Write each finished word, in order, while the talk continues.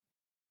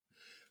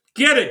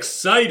Get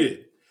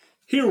excited.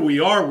 Here we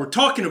are. We're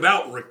talking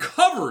about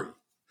recovery.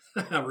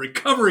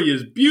 Recovery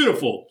is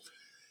beautiful.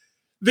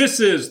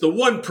 This is the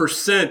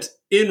 1%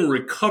 in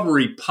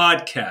Recovery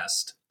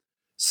podcast.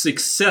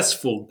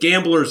 Successful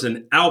gamblers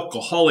and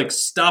alcoholics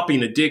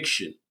stopping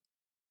addiction.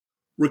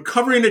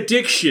 Recovering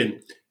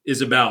addiction is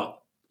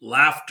about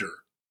laughter,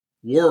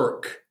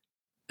 work,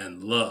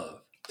 and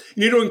love.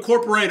 You need to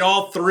incorporate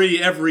all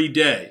three every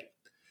day.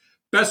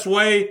 Best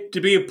way to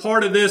be a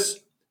part of this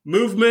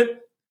movement: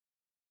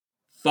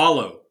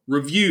 follow,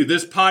 review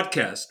this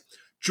podcast,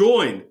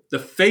 join the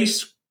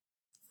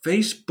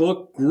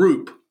Facebook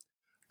group,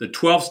 the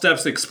 12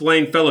 Steps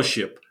Explained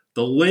Fellowship.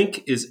 The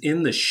link is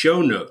in the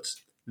show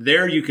notes.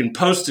 There you can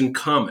post and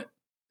comment.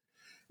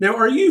 Now,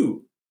 are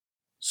you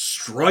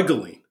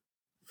struggling,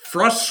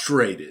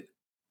 frustrated,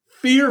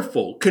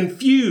 fearful,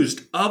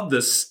 confused of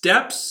the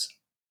steps?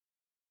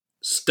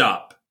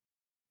 Stop.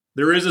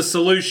 There is a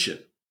solution.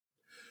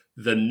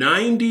 The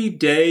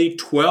 90-day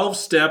 12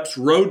 Steps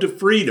Road to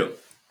Freedom.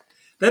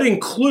 That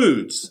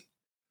includes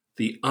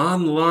the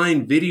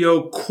online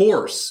video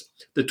course,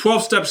 the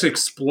 12 Steps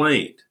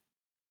Explained.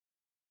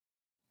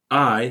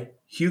 I,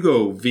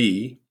 Hugo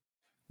V.,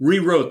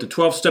 rewrote the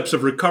 12 Steps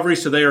of Recovery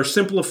so they are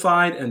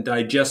simplified and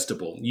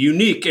digestible,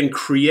 unique and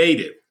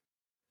creative.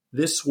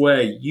 This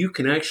way, you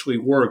can actually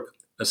work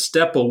a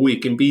step a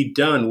week and be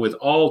done with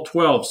all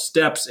 12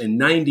 steps in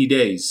 90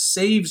 days.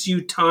 Saves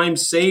you time,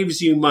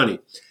 saves you money.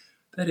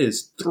 That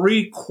is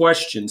 3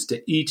 questions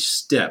to each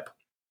step.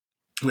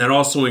 That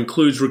also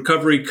includes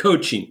recovery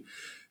coaching.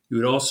 You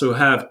would also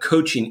have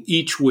coaching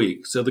each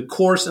week. So the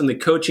course and the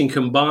coaching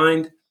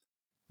combined,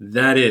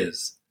 that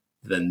is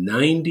the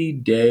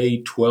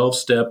 90-day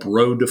 12-step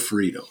road to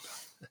freedom.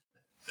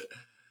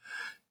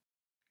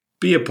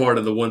 Be a part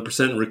of the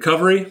 1%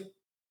 recovery.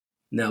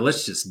 Now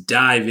let's just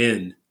dive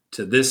in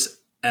to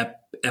this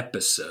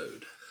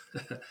episode.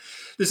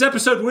 This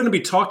episode, we're going to be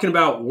talking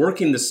about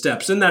working the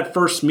steps in that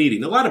first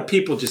meeting. A lot of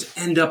people just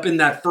end up in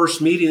that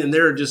first meeting and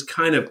they're just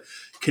kind of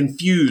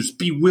confused,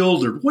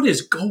 bewildered. What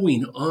is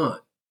going on?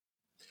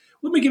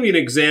 Let me give you an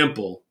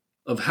example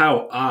of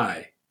how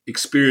I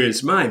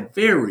experienced my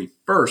very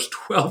first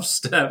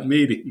 12-step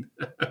meeting.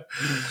 I'm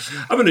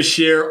going to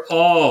share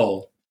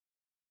all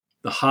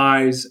the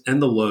highs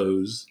and the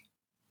lows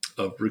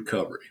of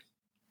recovery.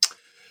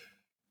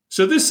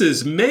 So this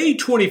is May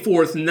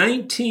 24th,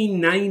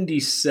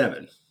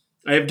 1997.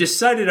 I have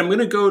decided I'm going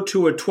to go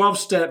to a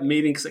 12-step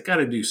meeting because I got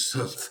to do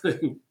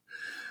something.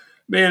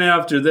 Man,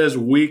 after this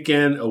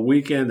weekend, a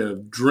weekend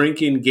of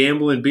drinking,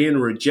 gambling, being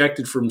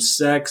rejected from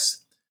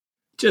sex,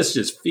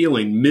 just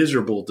feeling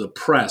miserable,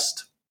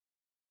 depressed.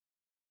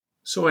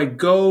 So I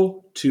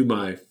go to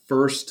my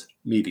first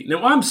meeting.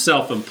 Now, I'm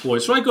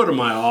self-employed, so I go to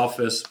my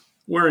office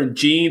wearing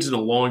jeans and a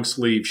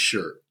long-sleeve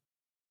shirt.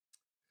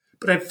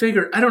 But I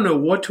figured I don't know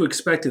what to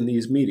expect in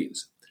these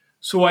meetings.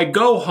 So I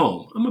go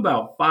home. I'm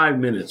about 5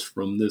 minutes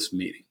from this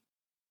meeting.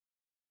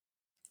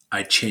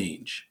 I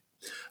change.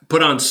 I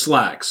put on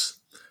slacks,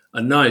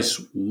 a nice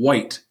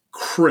white,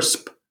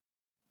 crisp,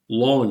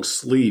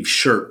 long-sleeve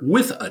shirt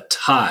with a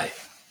tie,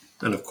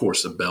 and of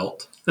course a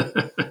belt.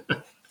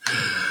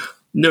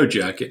 No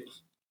jacket.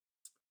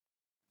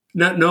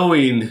 Not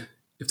knowing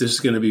if this is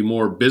going to be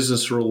more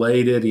business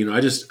related,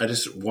 I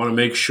just want to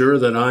make sure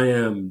that I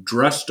am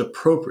dressed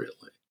appropriately.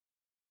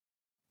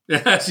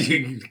 As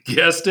you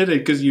guessed it,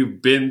 because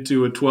you've been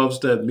to a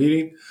 12-step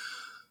meeting,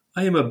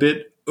 I am a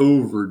bit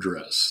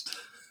overdressed.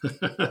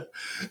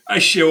 I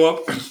show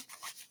up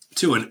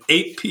to an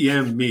 8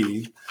 p.m.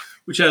 meeting,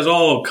 which has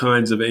all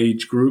kinds of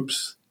age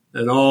groups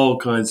and all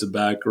kinds of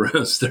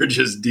backgrounds. They're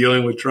just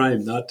dealing with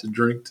trying not to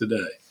drink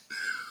today.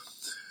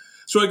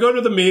 So I go to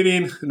the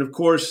meeting, and of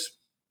course,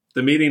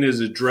 the meeting is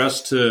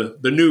addressed to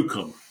the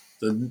newcomer,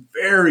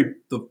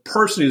 the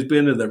person who's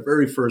been to their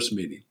very first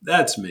meeting.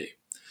 That's me.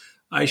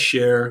 I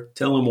share,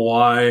 tell them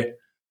why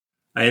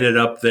I ended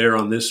up there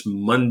on this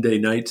Monday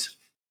night.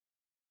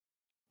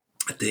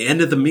 At the end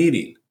of the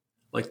meeting,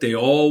 like they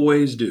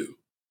always do,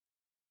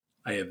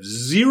 I have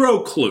zero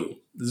clue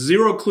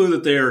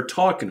that they are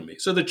talking to me.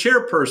 So the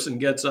chairperson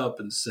gets up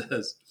and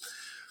says,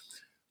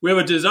 we have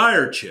a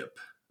desire chip.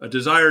 A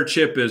desire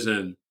chip is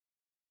an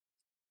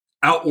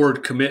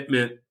outward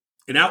commitment,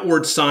 an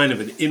outward sign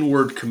of an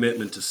inward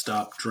commitment to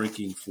stop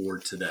drinking for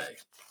today.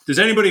 Does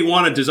anybody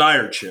want a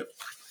desire chip?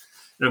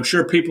 And I'm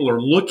sure people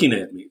are looking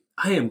at me.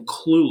 I am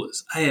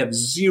clueless. I have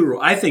zero.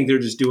 I think they're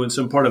just doing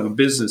some part of a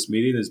business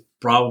meeting.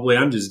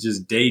 I'm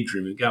just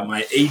daydreaming. Got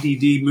my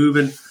ADD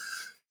moving.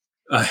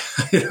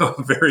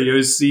 Very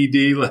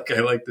OCD, like I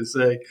like to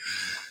say.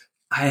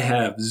 I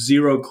have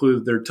zero clue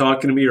that they're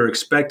talking to me or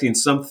expecting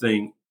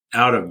something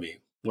out of me,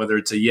 whether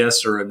it's a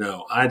yes or a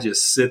no. I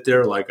just sit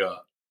there like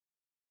a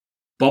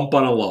bump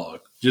on a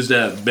log, just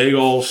that big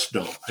old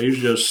stump. He's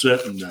just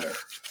sitting there.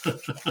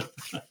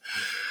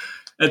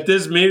 At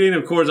this meeting,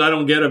 of course, I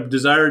don't get a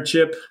desire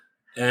chip.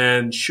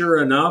 And sure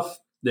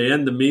enough, they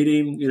end the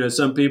meeting.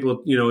 Some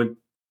people,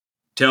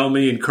 tell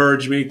me,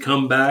 encourage me,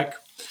 come back.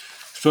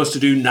 Supposed to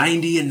do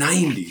 90 and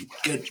 90.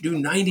 Do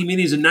 90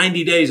 meetings in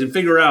 90 days and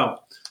figure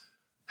out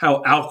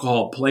how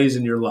alcohol plays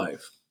in your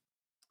life.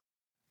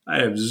 I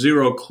have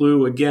zero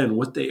clue, again,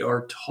 what they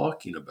are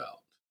talking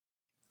about.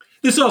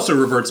 This also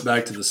reverts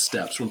back to the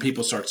steps. When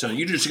people start saying,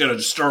 you just got to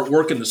start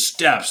working the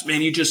steps.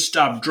 Man, you just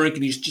stop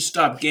drinking. You just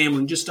stop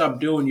gambling. Just stop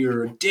doing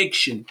your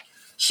addiction.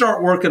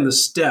 Start working the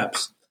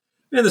steps.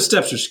 Man, the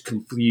steps are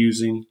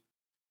confusing.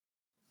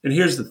 And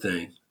here's the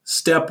thing.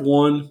 Step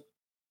one,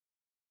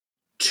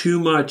 too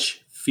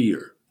much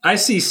fear. I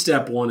see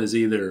step one as it's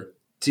either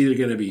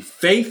going to be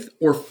faith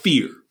or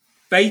fear.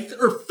 Faith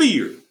or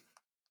fear.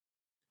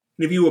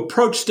 And if you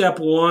approach step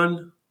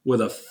one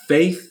with a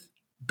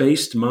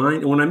faith-based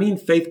mind, and when I mean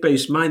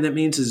faith-based mind, that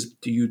means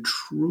do you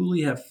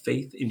truly have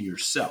faith in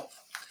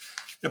yourself?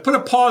 Now put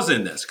a pause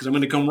in this because I'm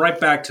going to come right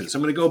back to this.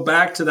 I'm going to go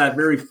back to that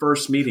very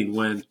first meeting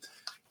when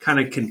kind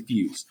of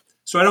confused.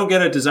 So I don't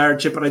get a desired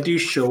chip, but I do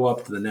show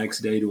up the next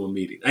day to a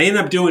meeting. I end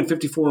up doing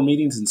 54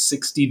 meetings in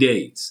 60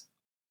 days.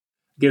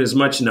 Get as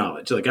much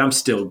knowledge. Like I'm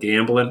still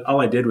gambling.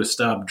 All I did was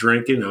stop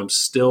drinking. I'm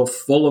still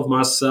full of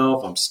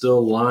myself. I'm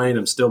still lying.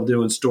 I'm still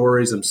doing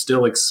stories. I'm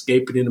still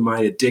escaping into my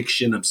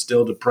addiction. I'm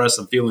still depressed.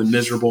 I'm feeling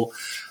miserable.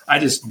 I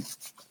just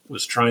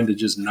was trying to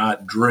just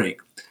not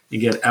drink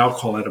and get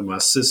alcohol out of my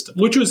system,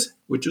 which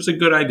was a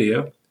good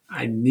idea.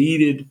 I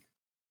needed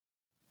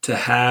to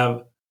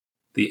have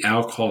the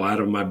alcohol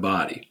out of my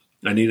body.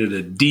 I needed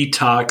to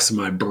detox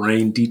my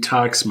brain,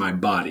 detox my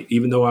body.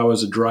 Even though I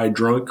was a dry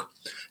drunk,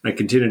 I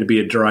continued to be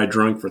a dry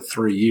drunk for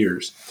 3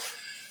 years.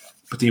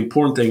 But the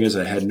important thing is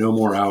I had no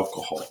more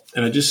alcohol.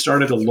 And I just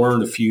started to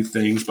learn a few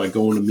things by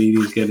going to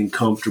meetings, getting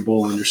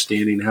comfortable,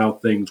 understanding how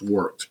things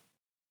worked.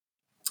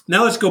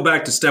 Now let's go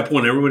back to step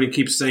one. Everybody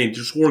keeps saying,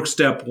 just work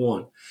step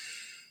one.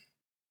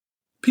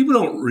 People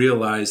don't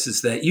realize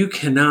is that you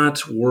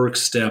cannot work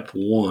step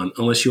one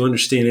unless you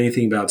understand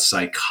anything about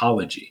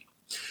psychology.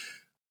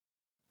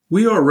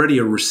 We already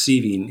are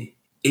receiving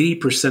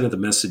 80% of the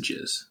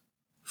messages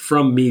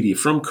from media,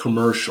 from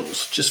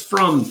commercials, just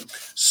from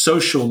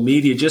social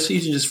media,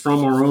 even just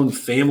from our own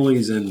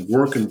families and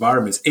work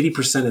environments.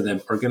 80% of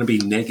them are going to be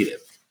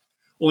negative.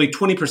 Only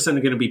 20%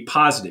 are going to be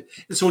positive.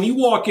 And so when you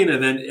walk in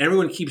and then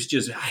everyone keeps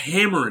just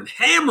hammering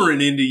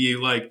into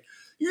you, like,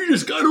 you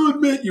just got to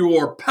admit you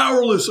are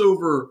powerless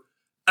over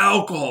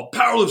alcohol,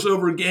 powerless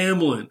over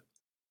gambling.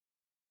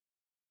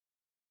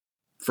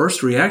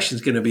 First reaction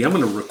is going to be, I'm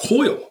going to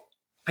recoil.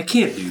 I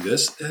can't do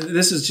this.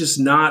 This is just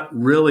not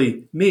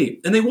really me.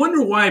 And they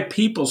wonder why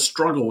people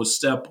struggle with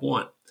step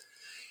one.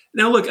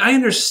 Now, look, I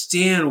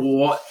understand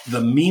what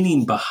the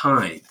meaning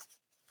behind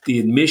the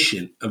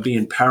admission of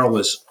being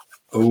powerless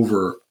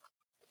over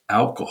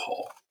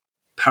alcohol,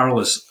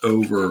 powerless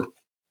over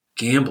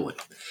gambling.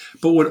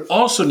 But what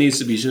also needs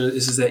to be shown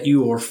is that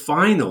you are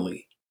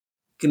finally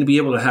going to be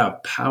able to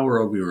have power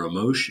over your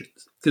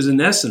emotions. Because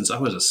in essence, I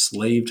was a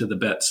slave to the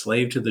bet,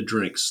 slave to the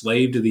drink,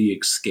 slave to the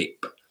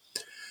escape.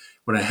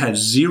 When I had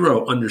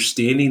zero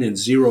understanding and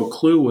zero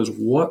clue was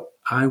what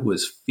I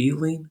was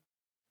feeling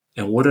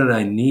and what did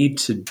I need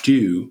to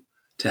do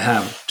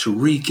to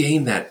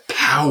regain that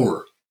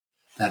power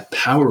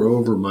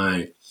over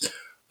my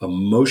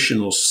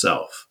emotional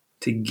self,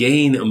 to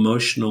gain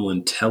emotional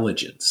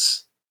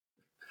intelligence.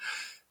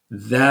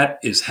 That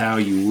is how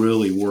you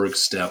really work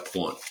step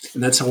one.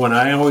 And that's how when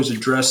I always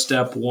address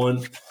step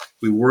one,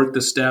 we work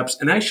the steps.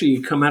 And actually,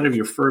 you come out of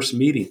your first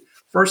meeting,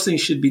 first thing you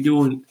should be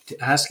doing,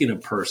 asking a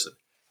person,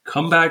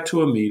 come back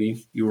to a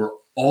meeting. You are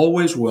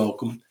always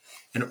welcome.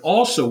 And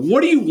also,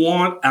 what do you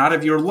want out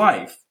of your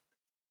life?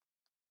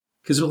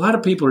 Because a lot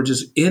of people are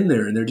just in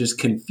there and they're just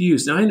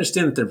confused. Now, I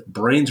understand that their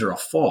brains are a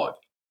fog,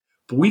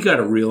 but we got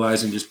to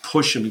realize and just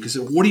push them because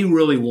what do you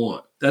really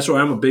want? That's why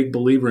I'm a big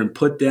believer in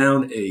put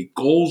down a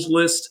goals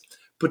list,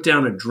 put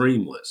down a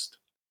dream list.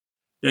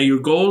 Now, your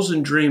goals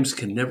and dreams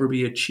can never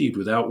be achieved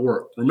without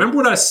work. Remember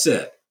what I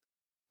said,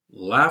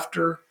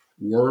 laughter,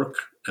 work,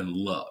 and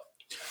love.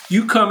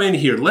 You come in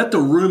here, let the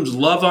rooms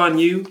love on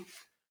you.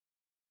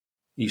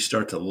 You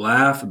start to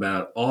laugh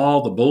about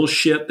all the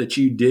bullshit that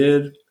you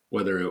did,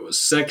 whether it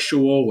was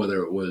sexual,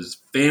 whether it was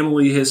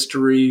family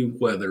history,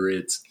 whether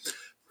it's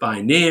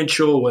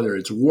financial, whether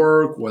it's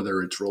work,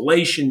 whether it's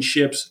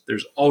relationships.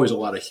 There's always a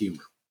lot of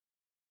humor.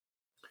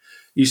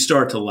 You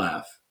start to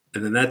laugh,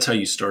 and then that's how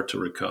you start to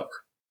recover.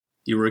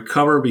 You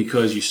recover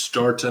because you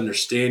start to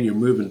understand you're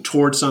moving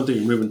towards something,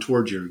 you're moving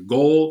towards your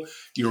goal,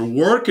 you're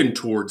working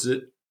towards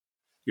it.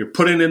 You're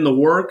putting in the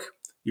work.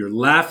 You're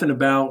laughing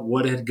about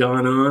what had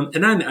gone on.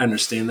 And I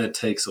understand that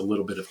takes a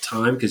little bit of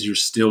time because you're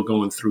still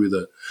going through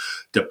the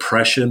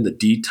depression, the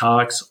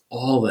detox,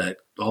 all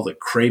the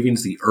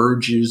cravings, the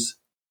urges.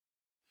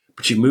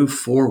 But you move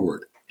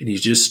forward and you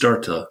just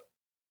start to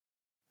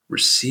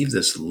receive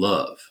this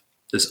love,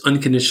 this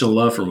unconditional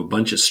love from a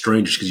bunch of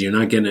strangers because you're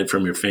not getting it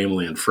from your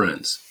family and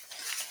friends.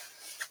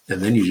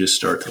 And then you just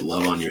start to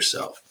love on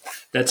yourself.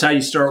 That's how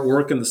you start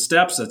working the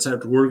steps. That's how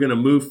we're going to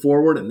move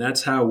forward. And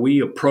that's how we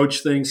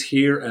approach things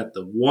here at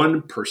the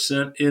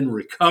 1% in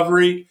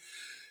Recovery.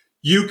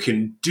 You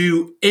can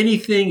do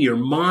anything your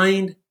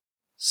mind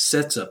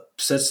sets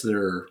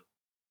their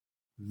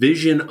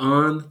vision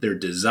on, their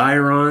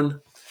desire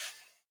on.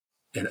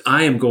 and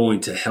I am going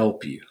to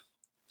help you.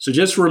 So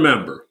just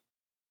remember,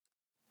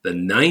 the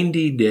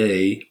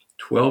 90-day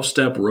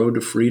 12-step road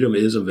to freedom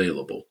is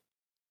available.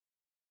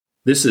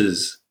 This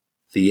is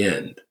the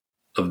end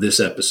of this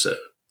episode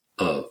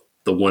of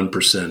the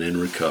 1% in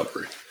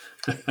Recovery.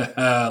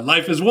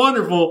 Life is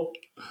wonderful.